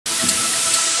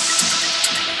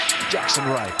Jackson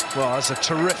Ray. Well, that's a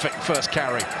terrific first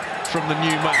carry from the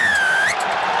new man.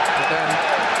 But then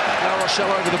La Rochelle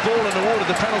over the ball and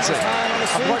awarded the penalty.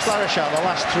 I've watched La Rochelle the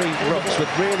last 3 rucks with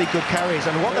really good carries,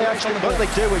 and what they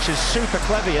do, which is super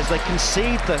clever, is they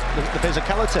concede the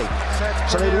physicality.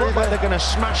 So they look like they're going to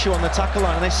smash you on the tackle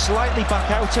line, and they slightly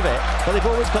back out of it, but they've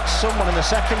always got someone in the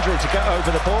secondary to get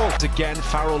over the ball. Again,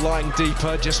 Farrell lying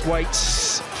deeper, just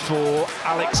waits for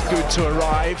Alex Good to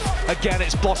arrive. Again,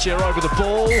 it's Bottier over the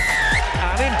ball,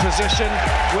 and in position,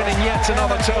 winning yet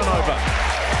another turnover.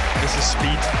 This is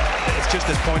speed. It's just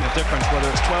his point of difference, whether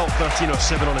it's 12, 13 or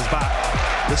 7 on his back.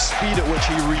 The speed at which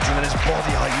he reads and then his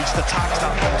body height, he just attacks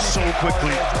that ball so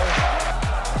quickly.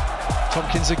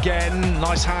 Tompkins again,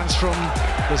 nice hands from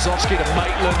Lazowski to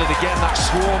Maitland, and again that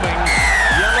swarming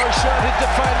yellow-shirted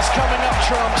defence coming up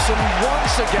trumps, and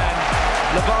once again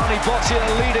Levani Bottier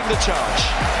leading the charge.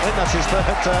 I think that's his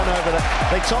 3rd turnover.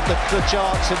 They topped the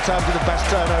charts in terms of the best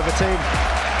turnover team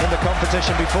in the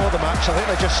competition before the match. I think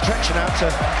they're just stretching out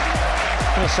to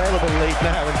an assailable lead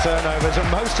now in turnovers, and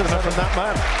most of them are from that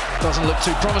man. Doesn't look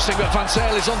too promising, but Van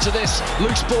Zijl is onto this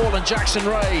loose ball, and Jackson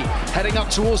Ray heading up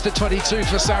towards the 22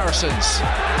 for Saracens.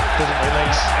 Doesn't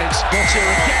release. It's Bottier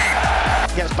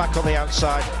again. Gets back on the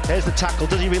outside. Here's the tackle.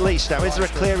 Does he release now? Is there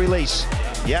a clear release?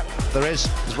 Yep, there is.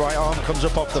 His right arm comes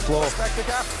up off the floor.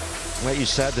 Like you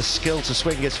said, the skill to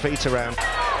swing his feet around.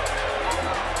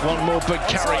 One more big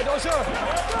carry.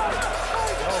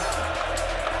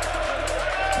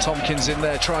 Tompkins in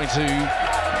there trying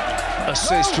to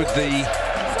assist with the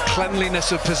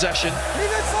cleanliness of possession.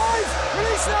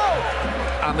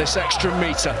 And this extra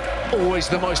metre, always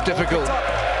the most difficult.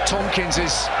 Tompkins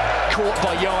is caught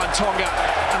by Johan Tonga,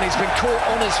 and he's been caught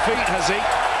on his feet, has he?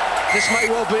 This may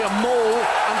well be a maul,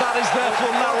 and that is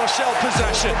therefore La Rochelle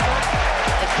possession.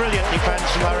 A brilliant defence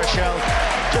from La Rochelle,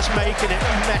 just making it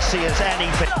messy as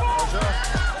anything.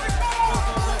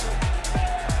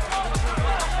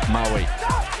 Maui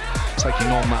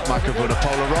taking on that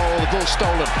Makavunapola roll, the ball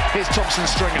stolen. Here's Thompson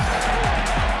Stringer.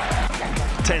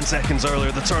 10 seconds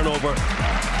earlier, the turnover,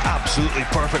 absolutely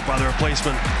perfect by the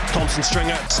replacement, Thompson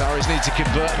Stringer. Saris need to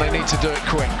convert, they need to do it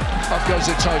quick. Up goes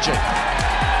Itoje.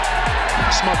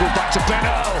 Smuggled back to Ben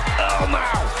Earl. Earl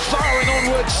now, firing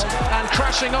onwards and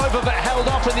crashing over, but held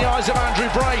up in the eyes of Andrew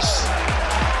Brace.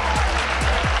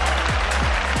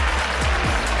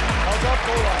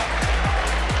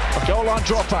 A goal line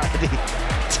dropout.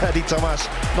 Teddy Thomas,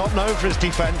 not known for his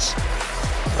defence,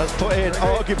 has put in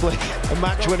arguably a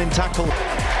match-winning tackle.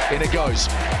 In it goes.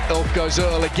 Off goes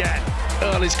Earl again.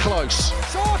 Earl is close.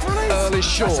 Earl is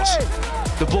short.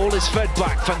 The ball is fed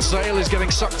back. Van Zijl is getting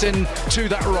sucked in to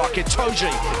that rock.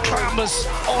 Itoje clambers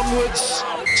onwards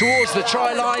towards the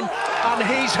try line, and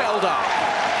he's held up.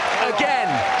 Again,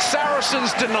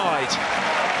 Saracens denied.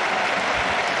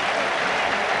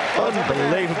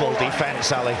 Unbelievable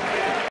defence, Ali.